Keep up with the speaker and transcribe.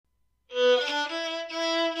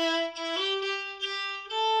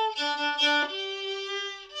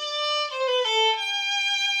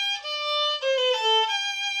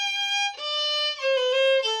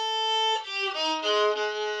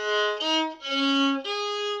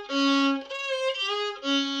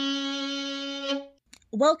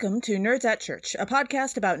Welcome to Nerds at Church, a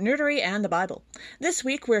podcast about nerdery and the Bible. This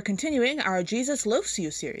week we're continuing our Jesus Loves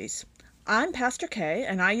You series. I'm Pastor Kay,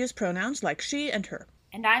 and I use pronouns like she and her.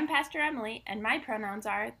 And I'm Pastor Emily, and my pronouns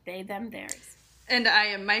are they, them, theirs. And I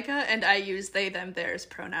am Micah, and I use they, them, theirs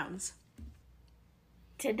pronouns.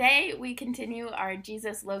 Today we continue our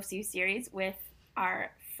Jesus Loves You series with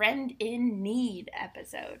our Friend in Need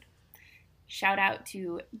episode. Shout out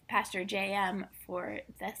to Pastor JM for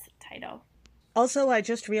this title. Also, I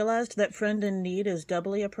just realized that friend in need is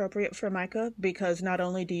doubly appropriate for Micah, because not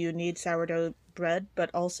only do you need sourdough bread, but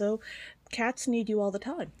also cats need you all the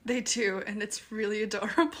time. They do, and it's really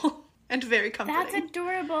adorable and very comforting. That's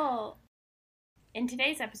adorable! In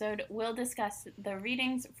today's episode, we'll discuss the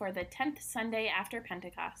readings for the 10th Sunday after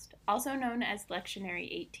Pentecost, also known as Lectionary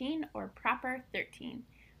 18 or Proper 13,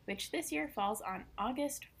 which this year falls on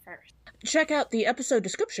August 1st. Check out the episode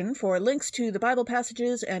description for links to the Bible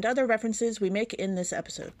passages and other references we make in this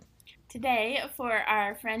episode. Today, for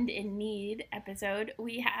our Friend in Need episode,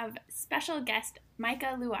 we have special guest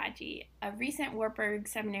Micah Luagi, a recent Wartburg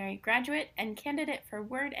Seminary graduate and candidate for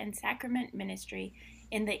Word and Sacrament ministry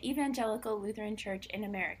in the Evangelical Lutheran Church in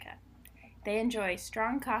America. They enjoy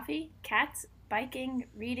strong coffee, cats, biking,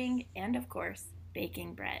 reading, and of course,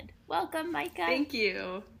 baking bread. Welcome, Micah. Thank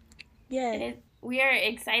you. Yay. We are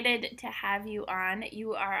excited to have you on.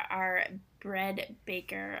 You are our bread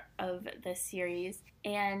baker of the series,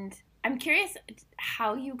 and I'm curious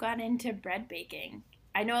how you got into bread baking.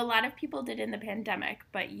 I know a lot of people did in the pandemic,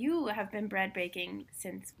 but you have been bread baking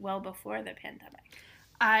since well before the pandemic.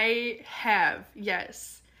 I have,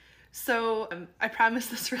 yes. So I promise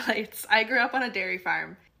this relates. I grew up on a dairy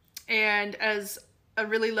farm, and as a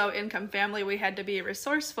really low-income family, we had to be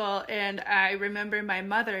resourceful, and I remember my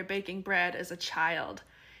mother baking bread as a child.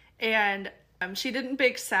 And she didn't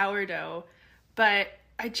bake sourdough, but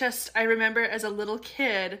I remember as a little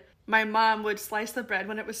kid, my mom would slice the bread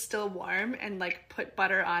when it was still warm and like put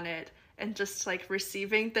butter on it, and just like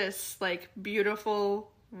receiving this like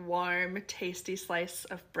beautiful, warm, tasty slice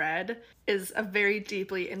of bread is a very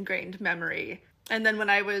deeply ingrained memory. And then when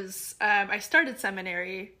I started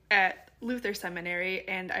seminary at Luther Seminary,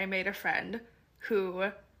 and I made a friend who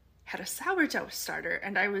had a sourdough starter,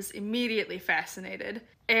 and I was immediately fascinated.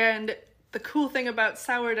 And the cool thing about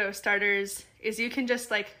sourdough starters is you can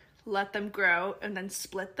just like let them grow and then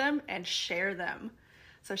split them and share them.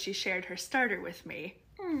 So she shared her starter with me.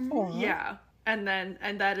 Aww. Yeah. And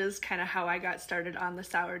that is kind of how I got started on the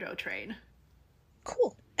sourdough train.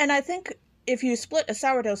 Cool. And I think if you split a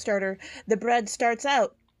sourdough starter, the bread starts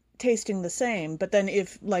out tasting the same, but then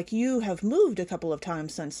if, like, you have moved a couple of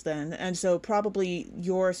times since then, and so probably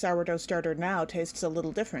your sourdough starter now tastes a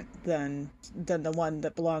little different than the one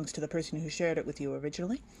that belongs to the person who shared it with you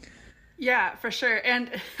originally. Yeah, for sure.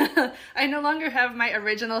 And I no longer have my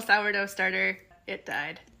original sourdough starter. It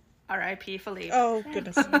died. R.I.P. Philippe. Oh,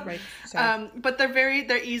 goodness. Right. Sorry. But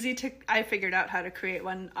they're easy to, I figured out how to create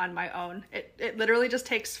one on my own. It literally just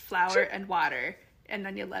takes flour and water, and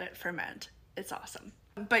then you let it ferment. It's awesome.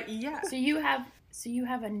 But yeah. So you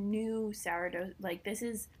have a new sourdough, like this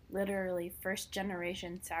is literally first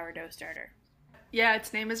generation sourdough starter. Yeah,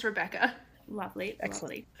 its name is Rebecca. Lovely.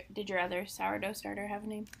 Excellent. Lovely. Did your other sourdough starter have a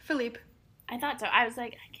name? Philippe. I thought so. I was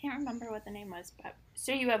like, I can't remember what the name was, but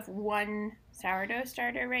so you have one sourdough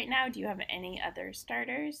starter right now. Do you have any other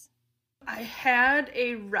starters? I had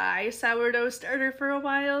a rye sourdough starter for a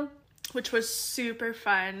while, which was super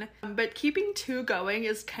fun. But keeping two going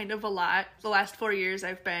is kind of a lot. The last 4 years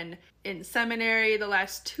I've been in seminary. The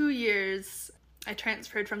last 2 years I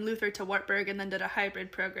transferred from Luther to Wartburg and then did a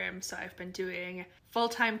hybrid program. So I've been doing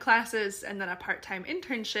full-time classes and then a part-time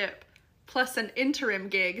internship, plus an interim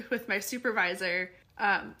gig with my supervisor.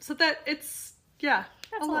 So that it's, yeah,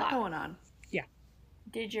 That's a lot going on. Yeah.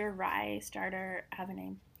 Did your rye starter have a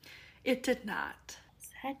name? It did not.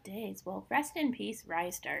 Sad days. Well, rest in peace, rye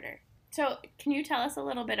starter. So can you tell us a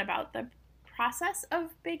little bit about the process of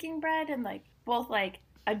baking bread and like both like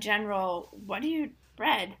a general,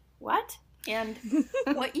 bread, what? And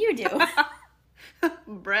what you do?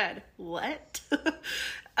 Bread, what?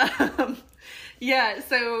 Yeah,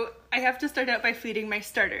 so I have to start out by feeding my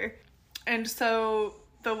starter. And so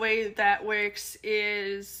the way that works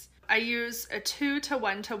is I use a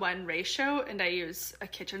 2:1:1 ratio, and I use a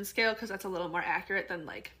kitchen scale because that's a little more accurate than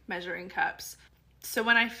like measuring cups. So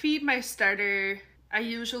when I feed my starter, I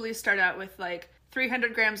usually start out with like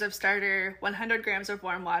 300 grams of starter, 100 grams of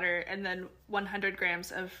warm water, and then 100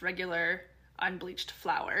 grams of regular unbleached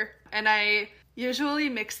flour. And I usually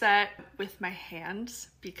mix that with my hands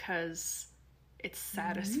because it's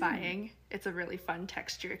satisfying. It's a really fun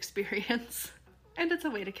texture experience. and it's a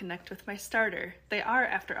way to connect with my starter. They are,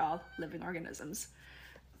 after all, living organisms.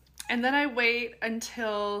 And then I wait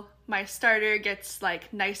until my starter gets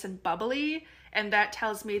like nice and bubbly, and that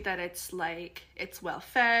tells me that it's well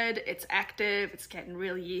fed, it's active, it's getting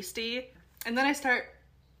real yeasty. And then I start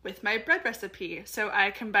with my bread recipe. So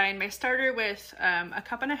I combine my starter with a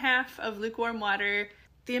cup and a half of lukewarm water.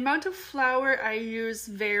 The amount of flour I use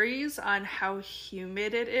varies on how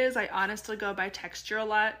humid it is. I honestly go by texture a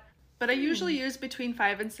lot, but I usually use between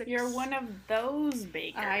 5 and 6. You're one of those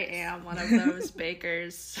bakers. I am one of those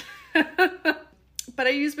bakers. But I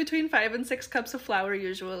use between 5 and 6 cups of flour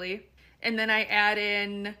usually. And then I add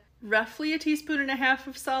in roughly a teaspoon and a half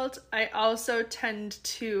of salt. I also tend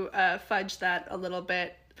to fudge that a little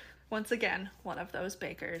bit. Once again, one of those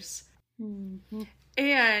bakers. Mm-hmm.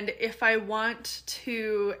 And if I want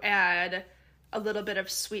to add a little bit of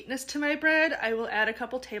sweetness to my bread, I will add a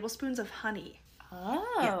couple tablespoons of honey. Oh.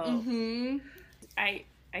 Yeah. Mm-hmm. I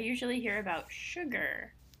usually hear about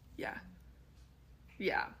sugar. Yeah.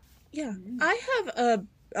 Yeah. Yeah. I have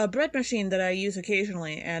a bread machine that I use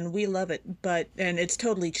occasionally, and we love it, and it's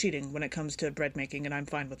totally cheating when it comes to bread making, and I'm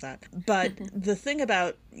fine with that. But the thing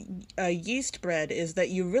about yeast bread is that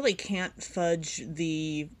you really can't fudge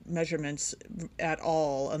the measurements at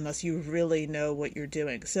all unless you really know what you're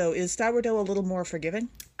doing. So is sourdough a little more forgiving?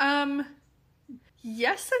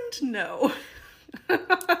 Yes and no.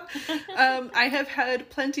 I have had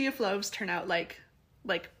plenty of loaves turn out like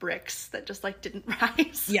bricks that just didn't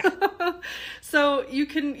rise. Yeah. So you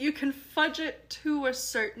can fudge it to a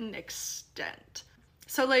certain extent.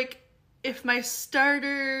 So if my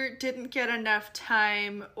starter didn't get enough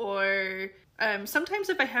time, or sometimes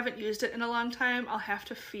if I haven't used it in a long time, I'll have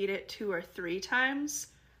to feed it 2 or 3 times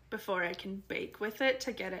before I can bake with it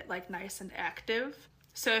to get it nice and active.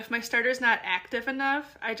 So if my starter's not active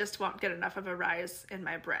enough, I just won't get enough of a rise in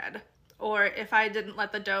my bread. Or if I didn't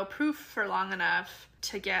let the dough proof for long enough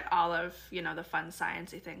to get all of, the fun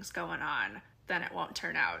sciencey things going on, then it won't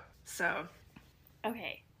turn out. So.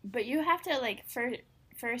 Okay. But you have to,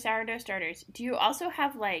 for sourdough starters, do you also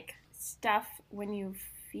have, stuff when you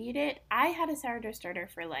feed it? I had a sourdough starter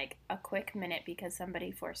for, a quick minute because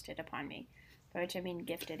somebody forced it upon me, by which I mean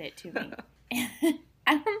gifted it to me.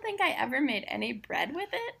 I don't think I ever made any bread with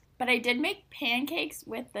it. But I did make pancakes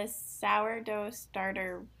with the sourdough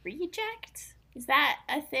starter reject. Is that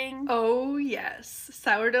a thing? Oh, yes.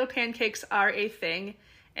 Sourdough pancakes are a thing,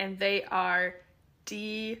 and they are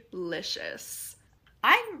delicious.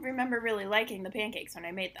 I remember really liking the pancakes when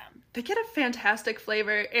I made them. They get a fantastic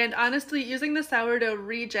flavor, and honestly, using the sourdough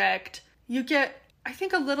reject, you get, I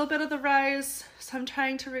think, a little bit of the rise. So I'm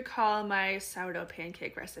trying to recall my sourdough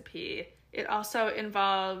pancake recipe. It also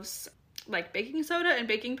involves baking soda and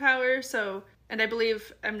baking powder. So, and I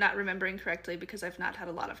believe I'm not remembering correctly because I've not had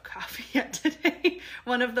a lot of coffee yet today.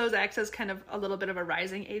 One of those acts as kind of a little bit of a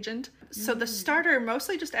rising agent. So the starter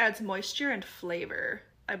mostly just adds moisture and flavor,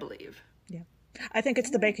 I believe. Yeah. I think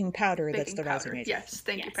it's the baking powder that's the rising agent. Yes.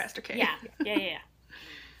 Thank you, Pastor K. Yeah.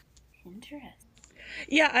 Interesting.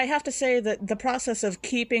 Yeah, I have to say that the process of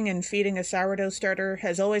keeping and feeding a sourdough starter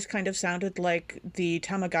has always kind of sounded like the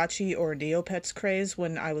Tamagotchi or Neopets craze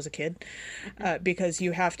when I was a kid, because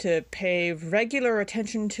you have to pay regular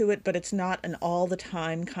attention to it, but it's not an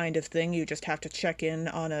all-the-time kind of thing. You just have to check in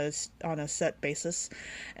on a set basis.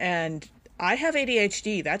 And I have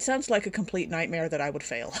ADHD. That sounds like a complete nightmare that I would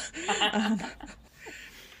fail.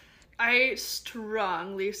 I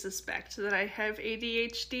strongly suspect that I have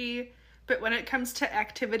ADHD. But when it comes to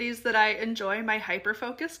activities that I enjoy, my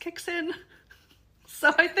hyperfocus kicks in.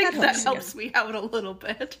 So I think that helps me out a little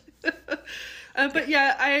bit. But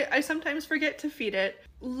yeah, I sometimes forget to feed it.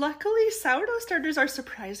 Luckily, sourdough starters are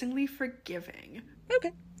surprisingly forgiving.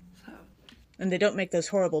 Okay. So. And they don't make those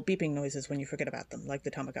horrible beeping noises when you forget about them, like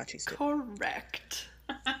the Tamagotchis do. Correct.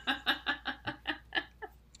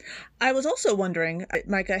 I was also wondering,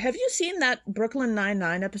 Micah, have you seen that Brooklyn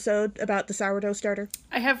Nine-Nine episode about the sourdough starter?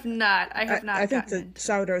 I have not. I think the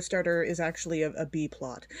sourdough starter is actually a B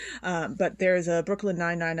plot. But there's a Brooklyn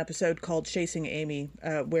Nine-Nine episode called Chasing Amy,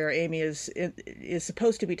 where Amy is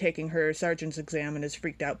supposed to be taking her sergeant's exam and is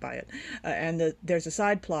freaked out by it. And there's a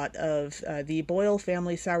side plot of the Boyle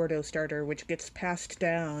family sourdough starter, which gets passed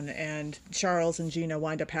down, and Charles and Gina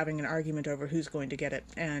wind up having an argument over who's going to get it,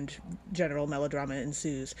 and general melodrama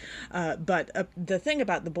ensues. But the thing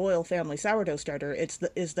about the Boyle family sourdough starter is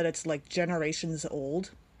that it's generations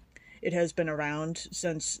old. It has been around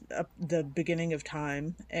since the beginning of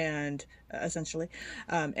time, and essentially.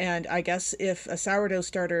 And I guess if a sourdough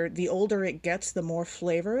starter, the older it gets, the more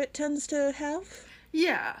flavor it tends to have.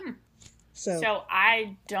 Yeah. So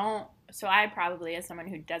I don't So I probably, as someone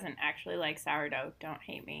who doesn't actually like sourdough, don't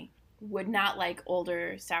hate me, would not like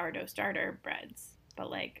older sourdough starter breads, but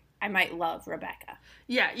like I might love Rebecca.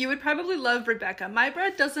 Yeah, you would probably love Rebecca. My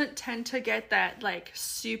bread doesn't tend to get that like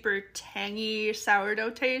super tangy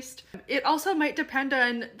sourdough taste. It also might depend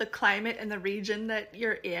on the climate and the region that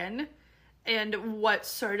you're in and what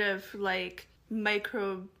sort of like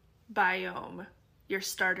microbiome your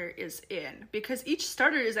starter is in, because each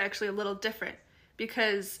starter is actually a little different.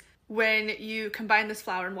 Because when you combine this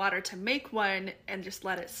flour and water to make one and just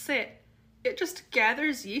let it sit, it just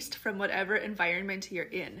gathers yeast from whatever environment you're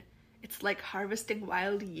in. It's like harvesting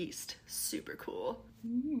wild yeast. Super cool.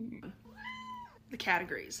 The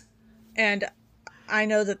categories. And I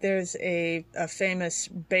know that there's a famous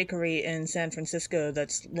bakery in San Francisco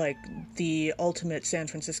that's like the ultimate San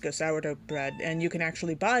Francisco sourdough bread, and you can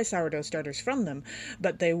actually buy sourdough starters from them,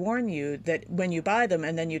 but they warn you that when you buy them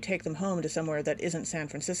and then you take them home to somewhere that isn't San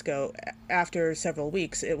Francisco, after several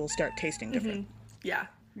weeks it will start tasting different. Yeah.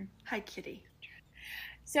 Hi, kitty.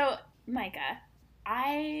 So, Micah,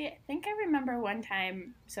 I think I remember one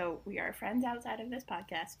time, so we are friends outside of this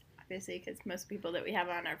podcast, obviously, because most people that we have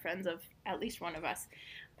on are friends of at least one of us.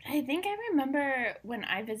 But I think I remember when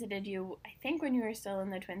I visited you, I think when you were still in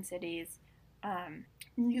the Twin Cities,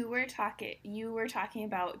 you were talking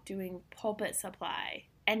about doing pulpit supply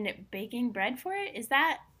and baking bread for it. Is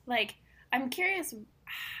that, like, I'm curious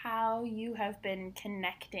how you have been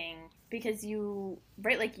connecting, because you,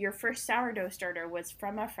 right, like your first sourdough starter was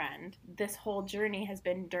from a friend. This whole journey has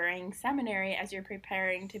been during seminary as you're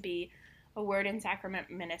preparing to be a word and sacrament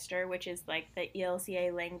minister, which is like the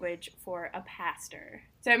ELCA language for a pastor.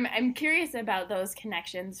 So I'm curious about those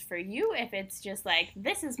connections for you, if it's just like,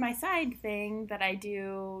 this is my side thing that I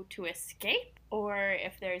do to escape, or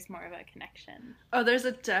if there's more of a connection. Oh, there's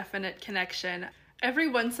a definite connection. Every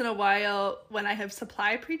once in a while, when I have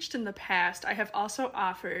supply preached in the past, I have also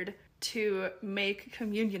offered to make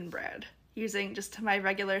communion bread using just my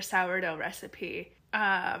regular sourdough recipe.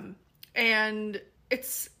 And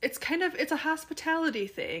it's a hospitality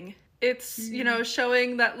thing. It's, you know,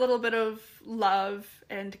 showing that little bit of love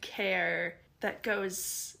and care that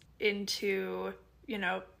goes into, you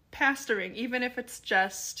know, pastoring, even if it's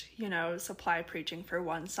just, you know, supply preaching for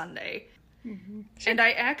one Sunday. Mm-hmm. And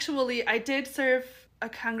I did serve a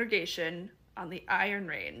congregation on the Iron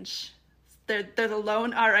Range. They're the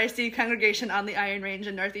lone RIC congregation on the Iron Range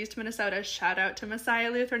in Northeast Minnesota. Shout out to Messiah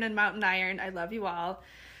Lutheran and Mountain Iron. I love you all.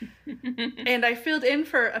 And I filled in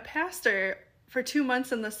for a pastor for 2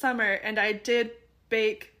 months in the summer, and I did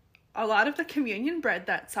bake a lot of the communion bread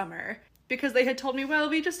that summer because they had told me, well,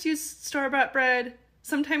 we just use store-bought bread.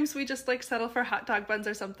 Sometimes we just like settle for hot dog buns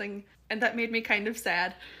or something, and that made me kind of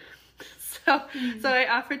sad. So I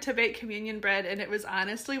offered to bake communion bread, and it was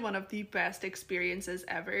honestly one of the best experiences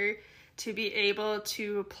ever to be able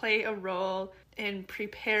to play a role in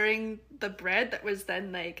preparing the bread that was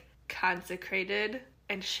then like consecrated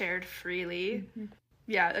and shared freely. Mm-hmm.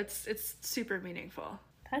 Yeah, it's super meaningful.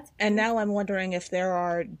 And now I'm wondering if there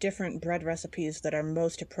are different bread recipes that are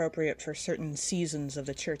most appropriate for certain seasons of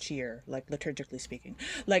the church year, like liturgically speaking.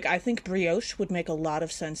 Like, I think brioche would make a lot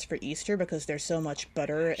of sense for Easter because there's so much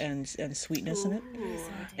butter and sweetness in it.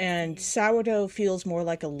 And sourdough feels more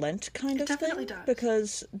like a Lent kind of thing does.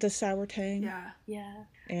 Because the sour tang. Yeah.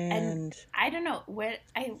 And I don't know, what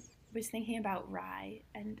I was thinking about rye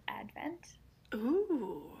and Advent.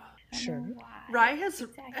 Ooh. Sure. Rye has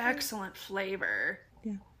excellent flavor.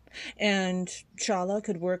 Yeah. And challah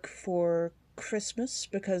could work for Christmas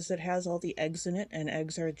because it has all the eggs in it, and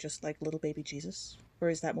eggs are just like little baby Jesus. Or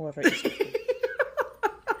is that more of a Easter food?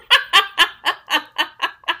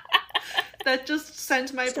 That just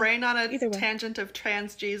sent my brain on a tangent of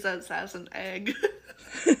trans Jesus as an egg.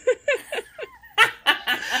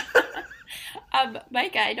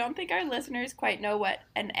 Micah, I don't think our listeners quite know what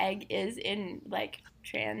an egg is in like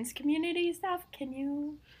trans community stuff. Can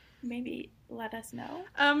you maybe let us know?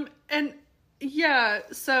 And yeah,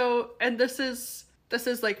 so, and this is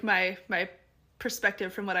like my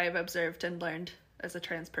perspective from what I have observed and learned as a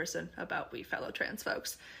trans person about we fellow trans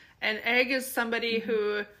folks. An egg is somebody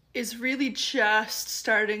who is really just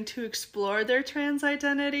starting to explore their trans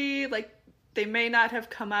identity. Like, they may not have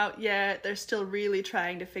come out yet. They're still really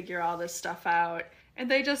trying to figure all this stuff out.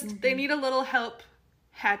 And they just, they need a little help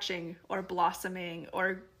hatching or blossoming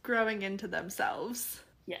or growing into themselves.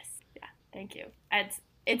 Yes. Yeah. Thank you.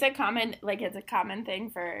 It's a common thing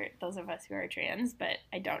for those of us who are trans, but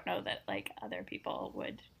I don't know that like other people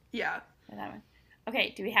would. Yeah. For that one.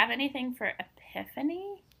 Okay. Do we have anything for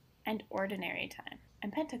Epiphany and Ordinary Time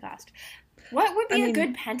and Pentecost? What would be a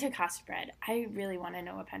good Pentecost bread? I really want to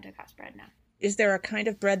know a Pentecost bread now. Is there a kind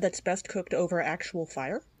of bread that's best cooked over actual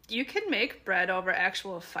fire? You can make bread over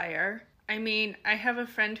actual fire. I mean, I have a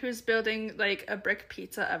friend who's building like a brick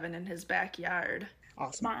pizza oven in his backyard.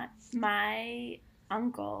 Awesome. My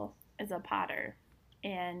uncle is a potter,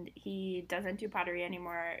 and he doesn't do pottery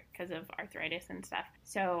anymore because of arthritis and stuff.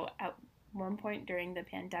 So at one point during the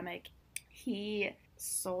pandemic, he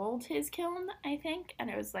sold his kiln, I think, and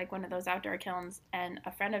it was like one of those outdoor kilns, and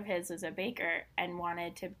a friend of his was a baker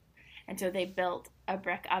and so they built a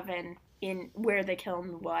brick oven in where the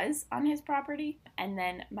kiln was on his property. And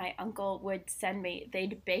then my uncle would send me,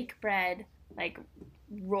 they'd bake bread, like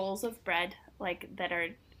rolls of bread, like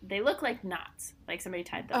they look like knots, like somebody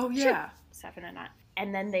tied the stuff in a knot.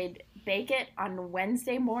 And then they'd bake it on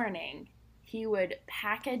Wednesday morning. He would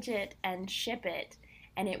package it and ship it,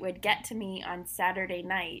 and it would get to me on Saturday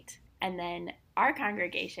night. And then our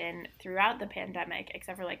congregation throughout the pandemic,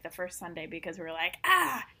 except for like the first Sunday, because we were like,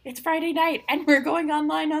 it's Friday night and we're going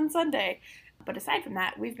online on Sunday. But aside from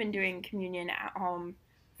that, we've been doing communion at home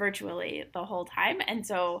virtually the whole time. And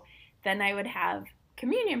so then I would have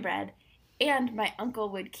communion bread, and my uncle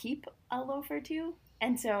would keep a loaf or two.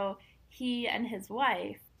 And so he and his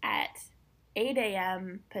wife at 8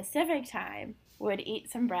 a.m. Pacific time would eat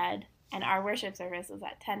some bread, and our worship service was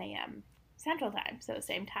at 10 a.m. Central Time, so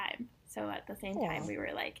same time. So at the same time, we were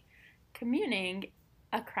like communing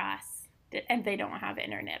across, and they don't have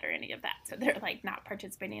internet or any of that, so they're like not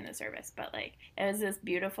participating in the service. But like it was this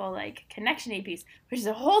beautiful like connection-y piece, which is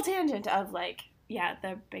a whole tangent of like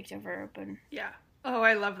the baked over open. Yeah. Oh,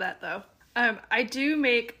 I love that though. I do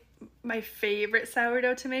make my favorite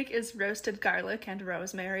sourdough to make is roasted garlic and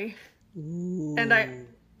rosemary. Ooh, and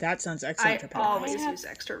that sounds excellent. I always use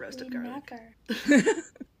extra roasted garlic.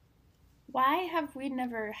 Why have we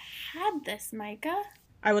never had this, Micah?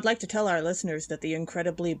 I would like to tell our listeners that the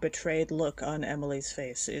incredibly betrayed look on Emily's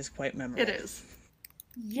face is quite memorable. It is.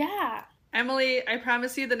 Yeah. Emily, I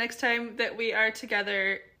promise you the next time that we are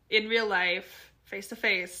together in real life, face to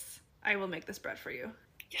face, I will make this bread for you.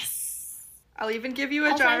 Yes. I'll even give you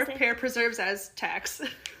a jar of pear preserves as tax.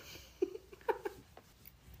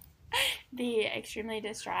 The extremely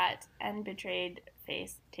distraught and betrayed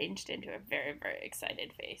face changed into a very, very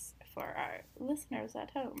excited face for our listeners at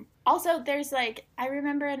home. Also, there's like, I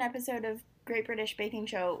remember an episode of Great British Baking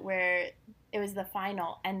Show where it was the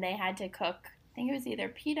final and they had to cook, I think it was either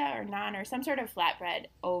pita or naan or some sort of flatbread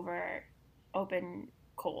over open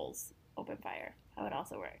coals, open fire. That would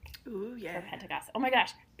also work. Ooh, yeah. For Pentecost. Oh my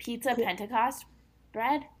gosh. Pizza Pentecost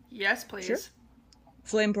bread? Yes, please. Sure.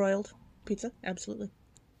 Flame broiled pizza, absolutely.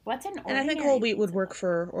 What's an ordinary And I think whole wheat would work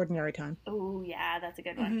for ordinary time. Oh, yeah, that's a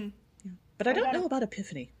good one. Mm-hmm. Yeah. But I don't know about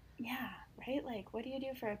Epiphany. Yeah, right? Like, what do you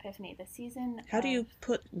do for Epiphany? The season How do you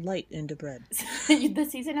put light into bread? The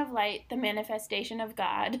season of light, the manifestation of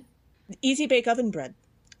God. Easy bake oven bread,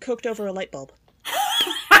 cooked over a light bulb.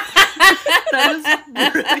 That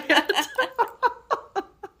is brilliant.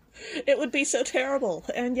 It would be so terrible,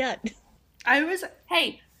 and yet...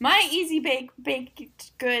 Hey, my easy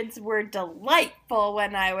baked goods were delightful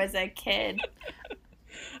when I was a kid.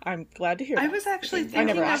 I'm glad to hear that. I was actually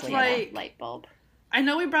thinking of like light bulb. I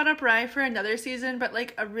know we brought up rye for another season, but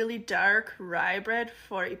like a really dark rye bread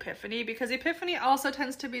for Epiphany, because Epiphany also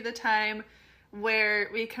tends to be the time where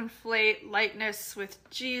we conflate lightness with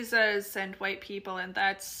Jesus and white people, and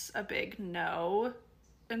that's a big no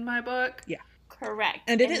in my book. Yeah. Correct.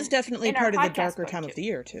 And it is definitely part of the darker time of the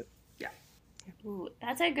year, too. Yeah. Ooh,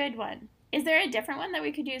 that's a good one. Is there a different one that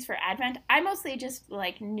we could use for Advent? I mostly just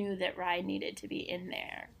like knew that rye needed to be in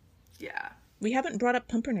there. Yeah. We haven't brought up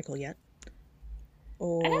pumpernickel yet.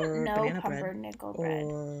 Or I don't know banana pumpernickel bread.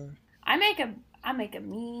 bread. Or... I make a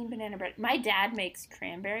mean banana bread. My dad makes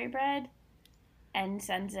cranberry bread and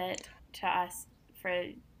sends it to us for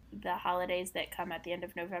the holidays that come at the end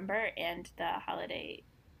of November and the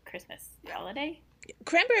Christmas holiday.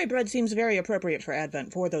 Cranberry bread seems very appropriate for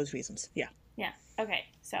Advent for those reasons. Yeah. Yeah. Okay.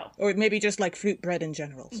 So. Or maybe just like fruit bread in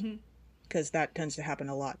general. Because that tends to happen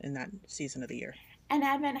a lot in that season of the year. And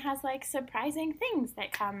Advent has like surprising things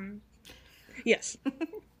that come. Yes.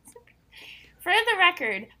 For the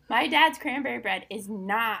record, my dad's cranberry bread is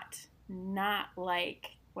not like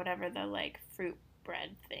whatever the like fruit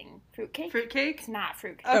bread thing. Fruitcake? Fruitcake? It's not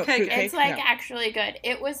fruitcake. Okay, fruitcake, it's like actually good.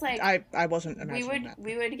 It was like I wasn't imagining that.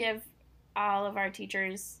 We would give all of our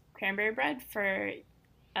teachers cranberry bread for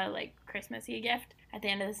a like Christmassy gift at the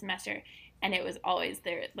end of the semester, and it was always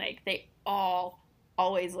there. Like they all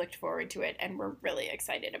always looked forward to it and were really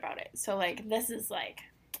excited about it. So like this is like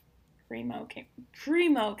primo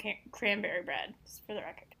cranberry bread, just for the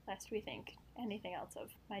record, lest we think anything else of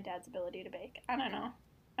my dad's ability to bake. I don't know.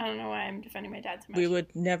 I don't know why I'm defending my dad so much. We would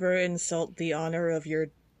never insult the honor of your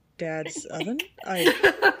dad's oven? I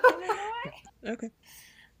don't know why. Okay.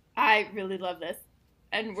 I really love this.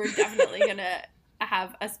 And we're definitely going to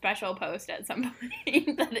have a special post at some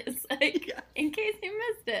point that is like, in case you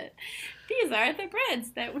missed it, these are the breads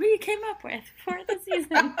that we came up with for the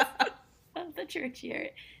season of the church year.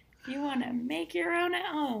 If you want to make your own at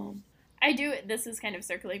home. This is kind of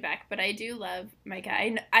circling back, but I do love,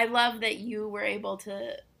 Micah, I love that you were able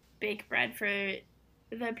to bake bread for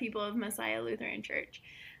the people of Messiah Lutheran Church.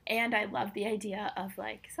 And I love the idea of,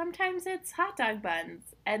 like, sometimes it's hot dog buns.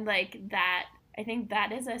 And, like, that, I think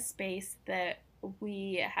that is a space that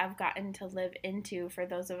we have gotten to live into for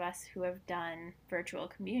those of us who have done virtual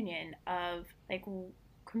communion, of, like,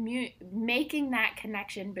 making that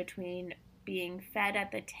connection between being fed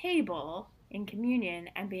at the table in communion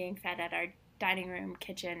and being fed at our dining room,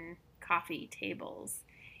 kitchen, coffee tables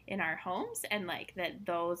in our homes, and like that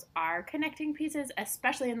those are connecting pieces,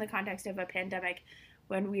 especially in the context of a pandemic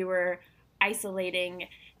when we were isolating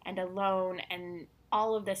and alone and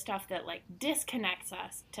all of the stuff that like disconnects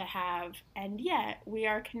us to have, and yet we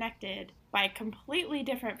are connected by completely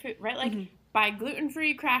different food, right? Like by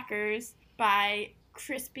gluten-free crackers, by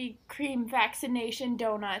Krispy Kreme vaccination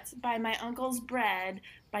donuts, by my uncle's bread,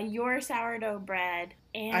 by your sourdough bread.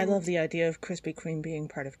 And I love the idea of Krispy Kreme being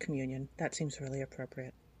part of communion. That seems really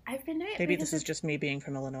appropriate. I've been doing it. Maybe this is just me being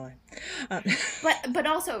from Illinois. But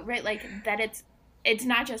also, right, like that it's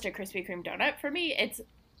not just a Krispy Kreme donut for me.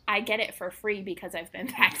 I get it for free because I've been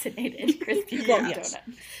vaccinated. Krispy Kreme donut,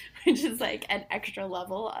 which is like an extra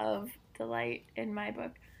level of delight in my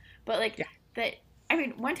book. But like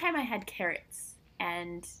one time I had carrots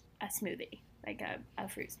and a smoothie, like a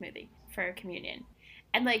fruit smoothie for communion.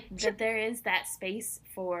 And like that there is that space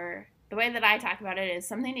for, the way that I talk about it is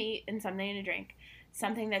something to eat and something to drink,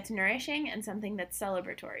 something that's nourishing and something that's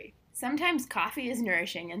celebratory. Sometimes coffee is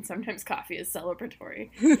nourishing and sometimes coffee is celebratory.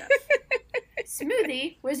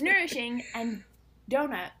 Smoothie was nourishing and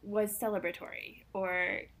donut was celebratory,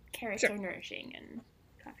 or carrots are nourishing and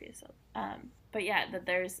coffee is celebratory. But yeah, that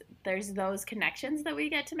there's those connections that we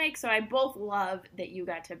get to make. So I both love that you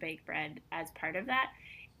got to bake bread as part of that,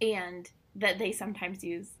 and that they sometimes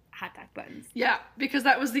use hot dog buns. Yeah, because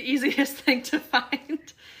that was the easiest thing to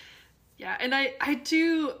find. Yeah, and I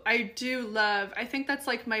do love, I think that's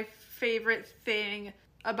like my favorite thing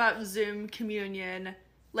about Zoom communion.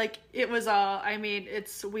 Like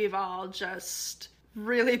we've all just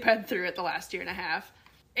really been through it the last year and a half.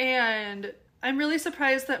 And I'm really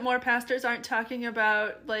surprised that more pastors aren't talking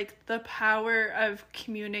about like the power of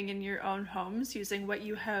communing in your own homes using what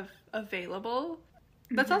you have available.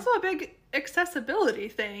 That's also a big accessibility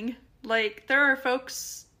thing. Like, there are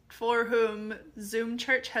folks for whom Zoom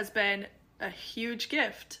church has been a huge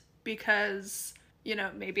gift because, you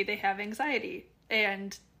know, maybe they have anxiety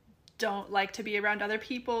and don't like to be around other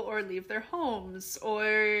people or leave their homes,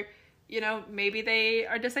 or, you know, maybe they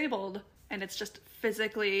are disabled and it's just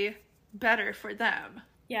physically better for them.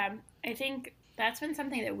 Yeah, I think that's been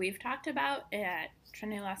something that we've talked about at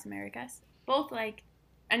Trinity Las Americas. Both like,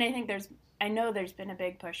 and I know there's been a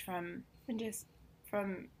big push from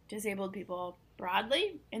disabled people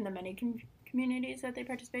broadly in the many communities that they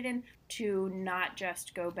participate in to not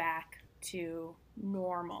just go back to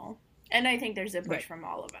normal. And I think there's a push from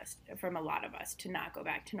all of us, from a lot of us, to not go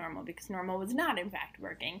back to normal because normal was not in fact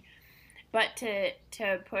working. But to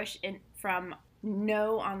push in from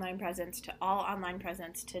no online presence to all online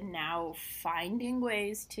presence to now finding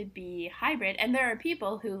ways to be hybrid. And there are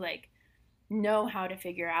people who like know how to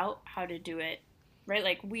figure out how to do it, right?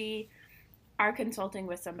 Like we are consulting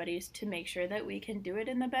with somebody to make sure that we can do it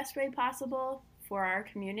in the best way possible for our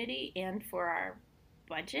community and for our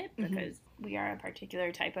budget, because we are a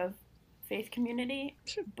particular type of faith community.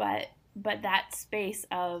 Sure. But that space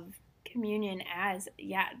of communion as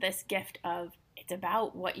this gift of, it's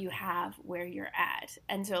about what you have where you're at.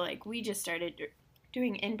 And so like we just started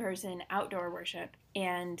doing in-person outdoor worship,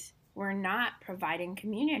 and we're not providing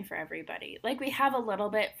communion for everybody. Like we have a little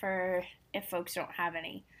bit for if folks don't have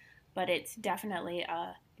any, but it's definitely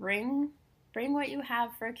a bring what you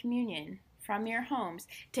have for communion from your homes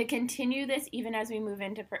to continue this even as we move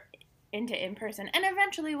into in-person. And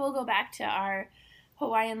eventually we'll go back to our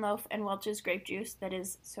Hawaiian loaf and Welch's grape juice that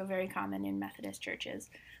is so very common in Methodist churches.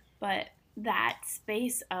 But that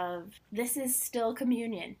space of this is still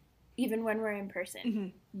communion, even when we're in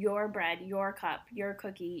person. Your bread, your cup, your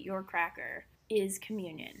cookie, your cracker is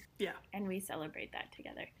communion. Yeah. And we celebrate that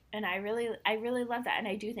together. And I really love that. And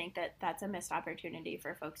I do think that that's a missed opportunity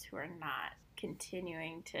for folks who are not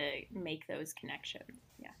continuing to make those connections.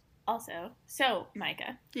 Yeah. Also, so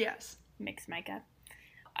Micah. Yes. Mix Micah.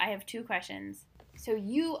 I have two questions. So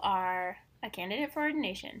you are a candidate for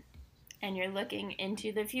ordination, and you're looking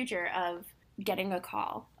into the future of getting a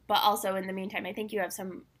call. But also, in the meantime, I think you have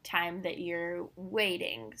some time that you're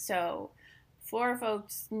waiting. So for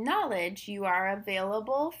folks' knowledge, you are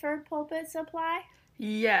available for Pulpit Supply?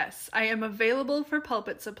 Yes, I am available for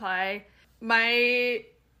Pulpit Supply. My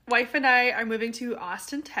wife and I are moving to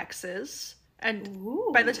Austin, Texas. And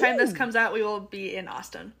by the time this comes out, we will be in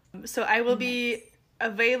Austin. So I will be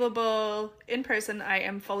available in person. I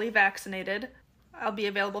am fully vaccinated. I'll be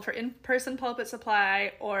available for in-person Pulpit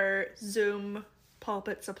Supply or Zoom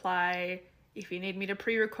Pulpit Supply. If you need me to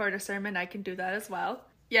pre-record a sermon, I can do that as well.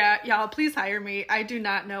 Yeah, y'all, please hire me. I do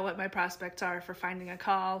not know what my prospects are for finding a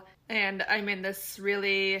call, and I'm in this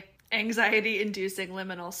really anxiety-inducing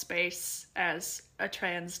liminal space as a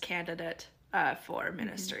trans candidate for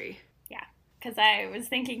ministry. Yeah, because I was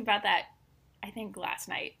thinking about that, I think, last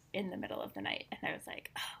night in the middle of the night, and I was like,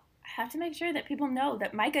 oh, I have to make sure that people know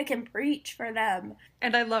that Micah can preach for them.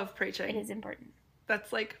 And I love preaching. It is important.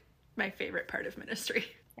 That's, like, my favorite part of ministry.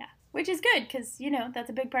 Yeah, which is good, because, you know, that's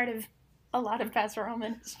a big part of a lot of pastoral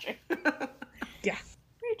ministry. Yeah.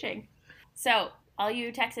 Preaching. So, all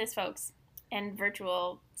you Texas folks and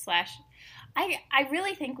virtual / I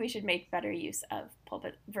really think we should make better use of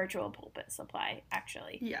virtual Pulpit Supply,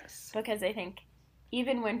 actually. Yes. Because I think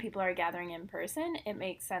even when people are gathering in person, it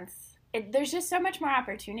makes sense. There's just so much more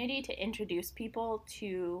opportunity to introduce people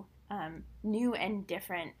to new and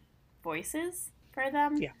different voices for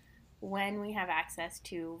them when we have access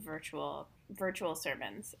to virtual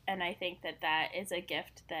sermons. And I think that is a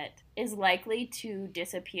gift that is likely to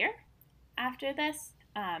disappear after this.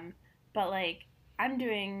 But like, I'm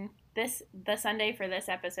doing this, the Sunday for this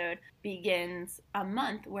episode begins a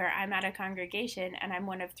month where I'm at a congregation and I'm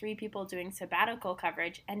one of 3 people doing sabbatical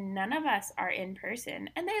coverage, and none of us are in person.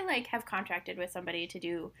 And they like have contracted with somebody to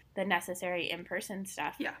do the necessary in-person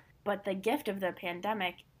stuff. Yeah. But the gift of the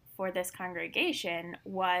pandemic for this congregation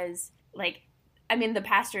was like, I mean, the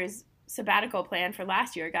pastor's sabbatical plan for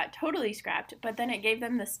last year got totally scrapped, but then it gave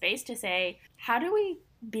them the space to say, how do we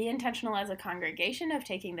be intentional as a congregation of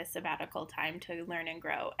taking this sabbatical time to learn and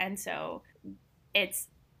grow? And so it's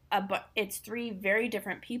 3 very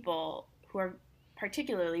different people who are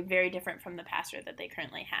particularly very different from the pastor that they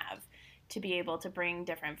currently have, to be able to bring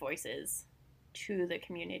different voices to the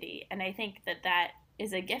community. And I think that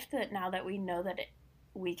is a gift that now that we know that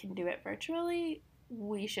we can do it virtually,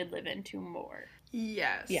 we should live into more.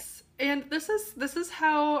 Yes. Yeah. And this is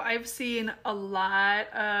how I've seen a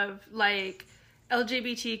lot of like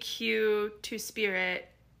LGBTQ to spirit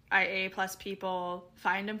IA plus people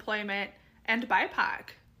find employment, and BIPOC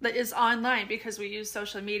that is online, because we use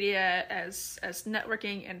social media as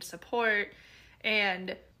networking and support.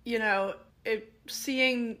 And, you know,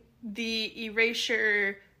 seeing the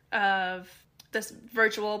erasure of this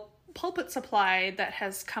virtual Pulpit Supply that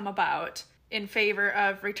has come about in favor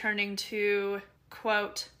of returning to,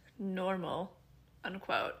 quote, normal,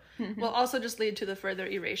 unquote, will also just lead to the further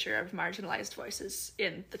erasure of marginalized voices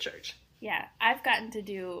in the church. Yeah, I've gotten to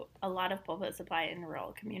do a lot of Pulpit Supply in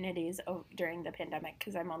rural communities during the pandemic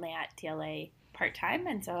because I'm only at TLA part-time,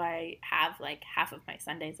 and so I have like half of my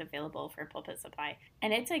Sundays available for Pulpit Supply.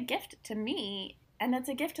 And it's a gift to me, and it's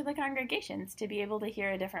a gift to the congregations to be able to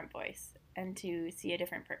hear a different voice and to see a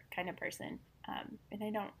different kind of person. And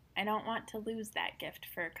I don't want to lose that gift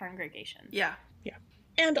for congregations. Yeah. Yeah.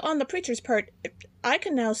 And on the preacher's part, I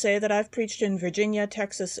can now say that I've preached in Virginia,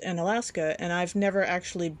 Texas, and Alaska, and I've never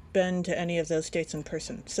actually been to any of those states in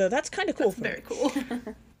person. So that's kind of cool. That's very cool.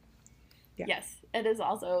 Yeah. Yes, it is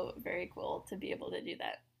also very cool to be able to do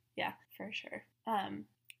that. Yeah, for sure.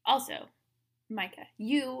 Also, Micah,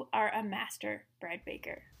 you are a master bread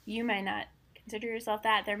baker. You might not consider yourself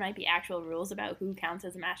that. There might be actual rules about who counts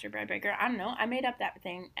as a master bread baker. I don't know. I made up that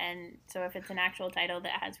thing, and so if it's an actual title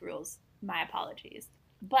that has rules, my apologies.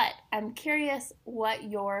 But I'm curious what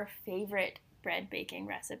your favorite bread baking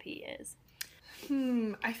recipe is.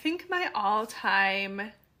 I think my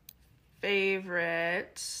all-time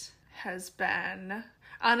favorite has been,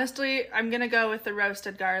 honestly, I'm going to go with the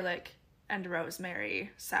roasted garlic and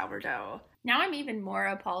rosemary sourdough. Now I'm even more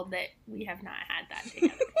appalled that we have not had that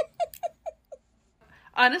together.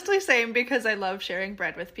 Honestly, same, because I love sharing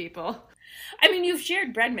bread with people. I mean, you've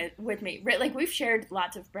shared bread with me, right? Like, we've shared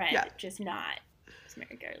lots of bread, Yeah. just not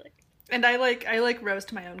rosemary garlic. And I like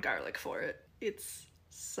roast my own garlic for it. It's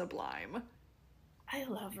sublime. I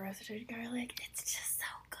love roasted garlic. It's just so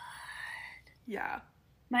good. Yeah.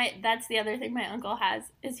 That's the other thing my uncle has,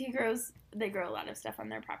 is they grow a lot of stuff on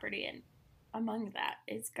their property, and among that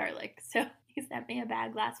is garlic. So he sent me a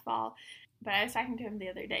bag last fall, But I was talking to him the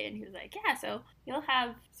other day, and he was like, yeah, so you'll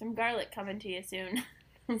have some garlic coming to you soon.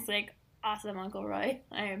 I was like, awesome, Uncle Roy.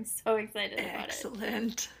 I am so excited about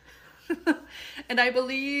Excellent. And I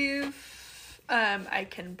believe I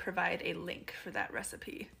can provide a link for that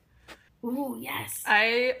recipe. Ooh, yes.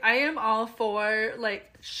 I am all for,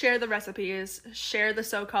 like, share the recipes, share the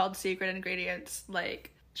so-called secret ingredients,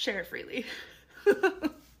 like, share freely.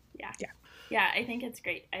 Yeah, I think it's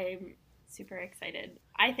great. I'm super excited.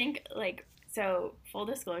 I think, like, so full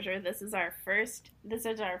disclosure, this is our first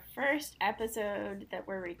episode that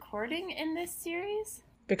we're recording in this series.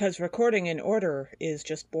 Because recording in order is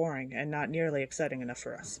just boring and not nearly exciting enough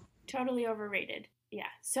for us. Totally overrated. Yeah.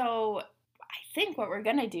 So I think what we're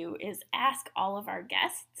going to do is ask all of our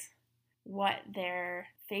guests what their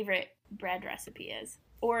favorite bread recipe is.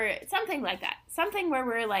 Or something like that. Something where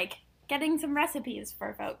we're like getting some recipes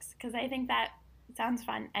for folks. Because I think that sounds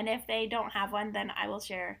fun. And if they don't have one, then I will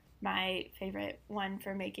share my favorite one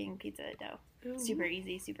for making pizza dough. Ooh. Super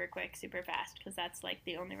easy, super quick, super fast. Because that's like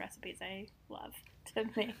the only recipes I love to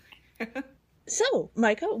make. So,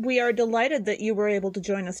 Micah, we are delighted that you were able to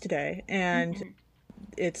join us today, and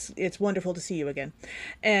it's wonderful to see you again.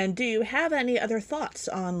 And do you have any other thoughts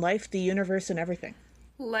on life, the universe, and everything?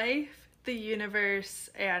 Life, the universe,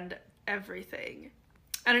 and everything.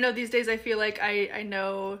 I don't know, these days I feel like I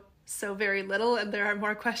know so very little, and there are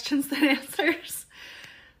more questions than answers.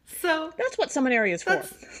 So that's what seminary is for.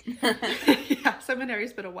 Yeah,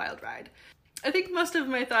 seminary's been a wild ride. I think most of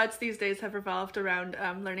my thoughts these days have revolved around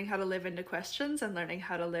learning how to live into questions and learning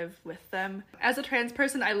how to live with them. As a trans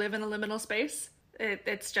person, I live in a liminal space.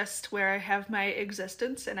 It's just where I have my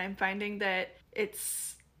existence, and I'm finding that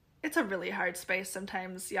it's a really hard space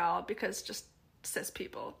sometimes, y'all, because just cis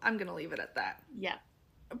people. I'm gonna leave it at that. Yeah.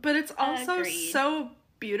 But it's also so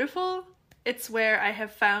beautiful. It's where I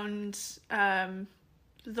have found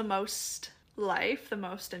the most life, the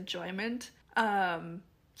most enjoyment.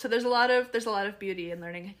 So there's a lot of beauty in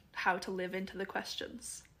learning how to live into the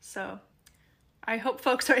questions. So I hope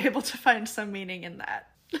folks are able to find some meaning in that.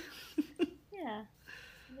 Yeah,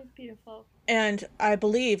 it's beautiful. And I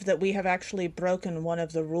believe that we have actually broken one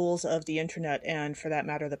of the rules of the internet, and for that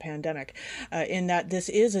matter, the pandemic, in that this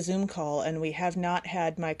is a Zoom call, and we have not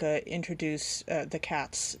had Micah introduce the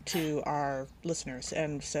cats to our listeners,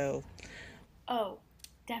 and so... Oh,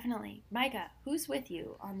 definitely. Micah, who's with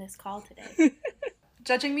you on this call today?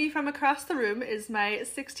 Judging me from across the room is my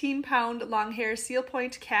 16-pound long-hair seal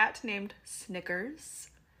point cat named Snickers.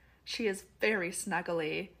 She is very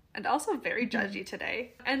snuggly and also very judgy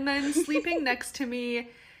today. And then sleeping next to me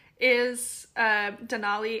is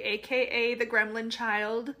Denali, aka the Gremlin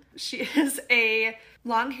Child. She is a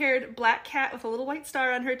long-haired black cat with a little white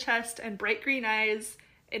star on her chest and bright green eyes,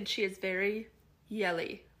 and she is very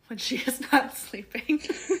yelly when she is not sleeping.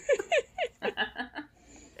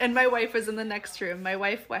 And my wife is in the next room. My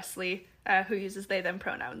wife, Wesley, who uses they, them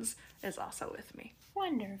pronouns, is also with me.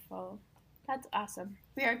 Wonderful. That's awesome.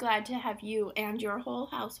 We are glad to have you and your whole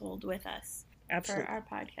household with us. Absolutely. For our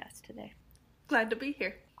podcast today. Glad to be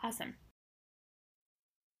here. Awesome.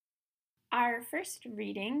 Our first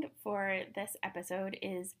reading for this episode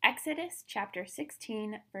is Exodus chapter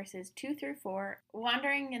 16, verses 2 through 4.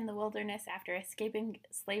 Wandering in the wilderness after escaping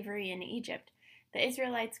slavery in Egypt, the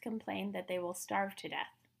Israelites complain that they will starve to death.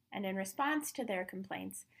 And in response to their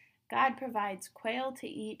complaints, God provides quail to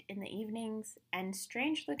eat in the evenings and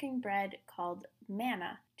strange-looking bread called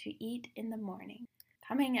manna to eat in the morning.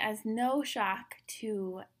 Coming as no shock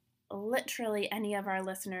to literally any of our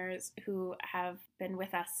listeners who have been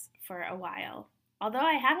with us for a while, although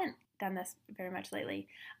I haven't done this very much lately,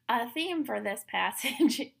 a theme for this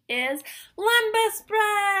passage is lembas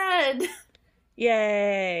bread!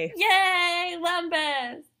 Yay! Yay,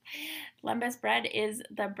 lembas! Lembas bread is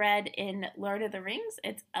the bread in Lord of the Rings.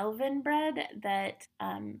 It's elven bread that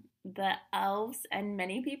the elves and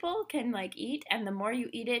many people can eat, and the more you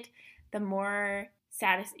eat it, the more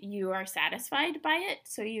you are satisfied by it.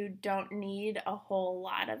 So you don't need a whole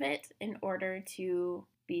lot of it in order to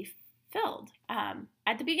be filled.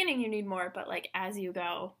 At the beginning you need more, but as you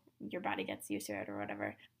go, your body gets used to it or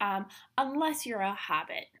whatever. Unless you're a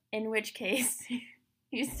hobbit, in which case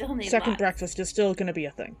you still need second lots. Breakfast is still going to be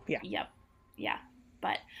a thing. Yeah. Yep. Yeah.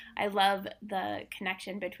 But I love the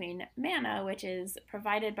connection between manna, which is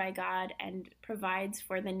provided by God and provides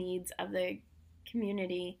for the needs of the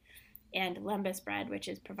community, and lembas bread, which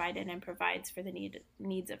is provided and provides for the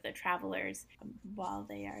needs of the travelers while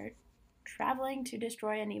they are traveling to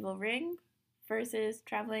destroy an evil ring versus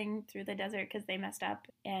traveling through the desert because they messed up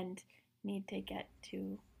and need to get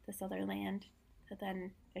to this other land. But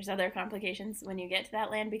then there's other complications when you get to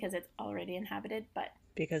that land because it's already inhabited, but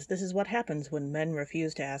because this is what happens when men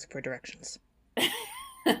refuse to ask for directions.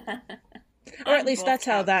 Or at least that's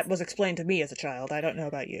how that was explained to me as a child. I don't know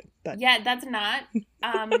about you, but yeah, that's not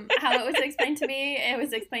how it was explained to me. It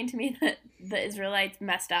was explained to me that the Israelites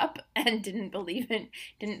messed up and didn't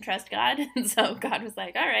trust God, and so God was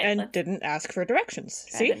like, "All right," and didn't ask for directions.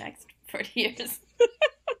 See, the next 40 years.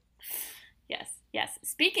 Yes.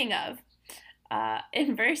 Speaking of,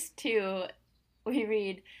 in verse 2, we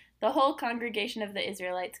read, "The whole congregation of the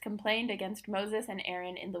Israelites complained against Moses and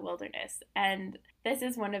Aaron in the wilderness." And this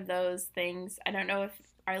is one of those things, I don't know if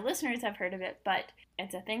our listeners have heard of it, but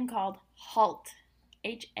it's a thing called HALT,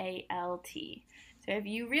 H-A-L-T. So if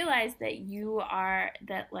you realize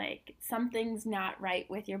that like something's not right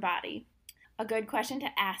with your body, a good question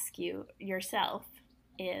to ask yourself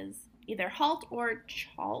is either HALT or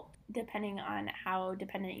CHALT, depending on how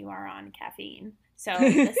dependent you are on caffeine. So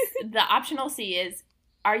the optional C is,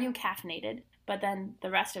 are you caffeinated? But then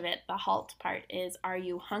the rest of it, the HALT part, is, are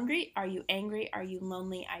you hungry? Are you angry? Are you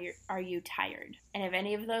lonely? Are you tired? And if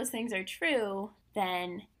any of those things are true,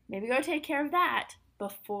 then maybe go take care of that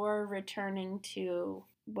before returning to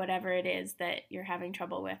whatever it is that you're having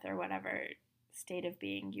trouble with, or whatever state of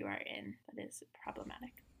being you are in that is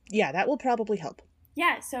problematic. Yeah, that will probably help.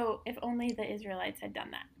 Yeah, so if only the Israelites had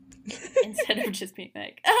done that, instead of just being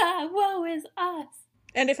like, woe is us.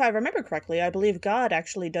 And if I remember correctly, I believe God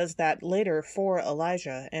actually does that later for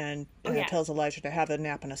Elijah and tells Elijah to have a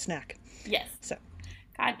nap and a snack. Yes. So,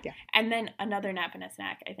 God. Yeah. And then another nap and a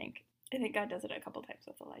snack, I think. I think God does it a couple times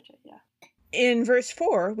with Elijah, yeah. In verse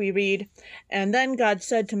 4, we read, "And then God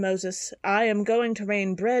said to Moses, I am going to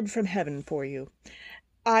rain bread from heaven for you."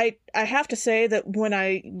 I have to say that when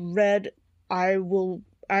I read,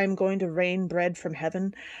 I'm going to rain bread from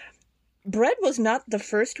heaven, bread was not the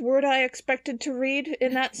first word I expected to read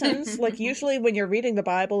in that sentence. Like, usually when you're reading the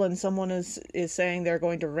Bible and someone is saying they're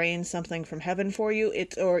going to rain something from heaven for you,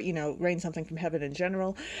 rain something from heaven in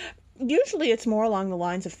general, usually it's more along the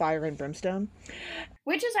lines of fire and brimstone.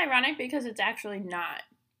 Which is ironic because it's actually not.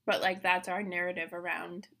 But, like, that's our narrative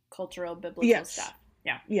around cultural biblical stuff.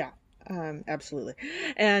 Yeah. Yeah. Absolutely.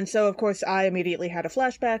 And so, of course, I immediately had a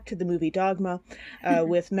flashback to the movie Dogma,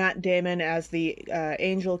 with Matt Damon as the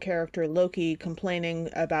angel character Loki complaining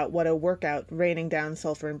about what a workout raining down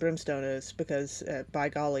sulfur and brimstone is, because, by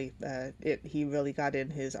golly, he really got in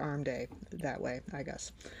his arm day that way, I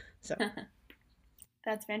guess. So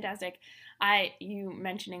that's fantastic. You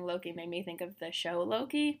mentioning Loki made me think of the show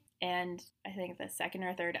Loki, and I think the second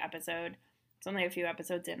or third episode, it's only a few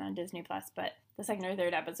episodes in on Disney Plus, but the second or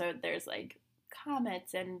third episode, there's like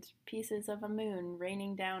comets and pieces of a moon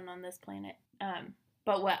raining down on this planet.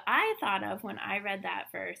 But what I thought of when I read that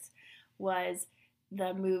verse was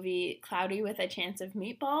the movie Cloudy with a Chance of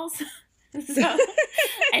Meatballs. So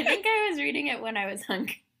I think I was reading it when I was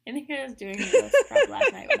hungry. I think I was doing this prep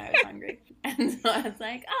last night when I was hungry. And so I was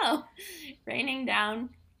like, oh, raining down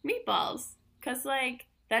meatballs. Because, like,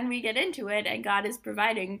 then we get into it and God is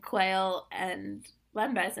providing quail and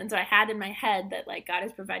lembas. And so I had in my head that, like, God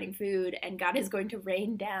is providing food and God is going to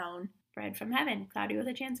rain down bread from heaven, cloudy with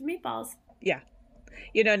a chance of meatballs. Yeah.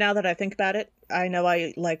 You know, now that I think about it, I know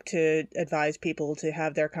I like to advise people to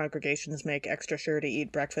have their congregations make extra sure to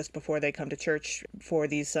eat breakfast before they come to church for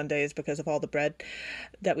these Sundays because of all the bread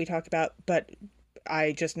that we talked about. But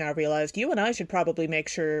I just now realized you and I should probably make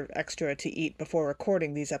sure extra to eat before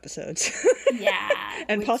recording these episodes. Yeah.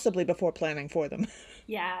 And possibly before planning for them.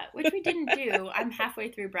 Yeah, which we didn't do. I'm halfway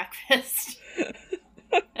through breakfast.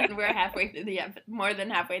 And we're more than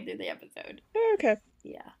halfway through the episode. Okay.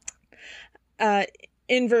 Yeah.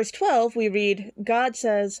 In verse 12, we read, God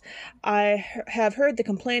says, I have heard the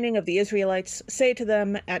complaining of the Israelites. Say to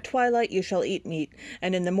them, at twilight you shall eat meat,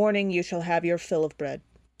 and in the morning you shall have your fill of bread.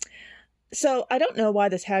 So I don't know why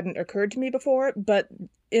this hadn't occurred to me before, but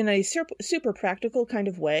in a super practical kind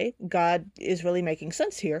of way, God is really making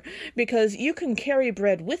sense here, because you can carry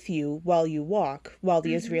bread with you while you walk, while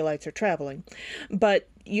the Israelites are traveling. But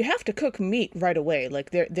you have to cook meat right away.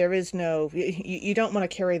 Like, there is no, you don't want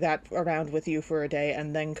to carry that around with you for a day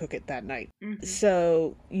and then cook it that night. Mm-hmm.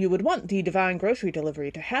 So you would want the divine grocery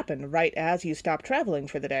delivery to happen right as you stop traveling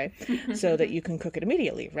for the day so that you can cook it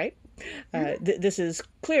immediately, right? This is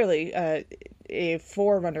clearly a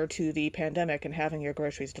forerunner to the pandemic and having your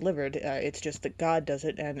groceries delivered. It's just that God does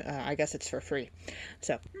it, and I guess it's for free.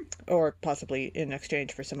 So, or possibly in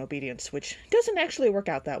exchange for some obedience, which doesn't actually work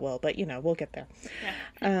out that well, but, we'll get there.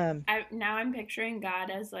 Yeah. Now I'm picturing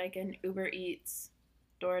God as like an Uber Eats,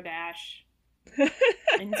 DoorDash,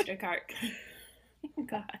 Instacart.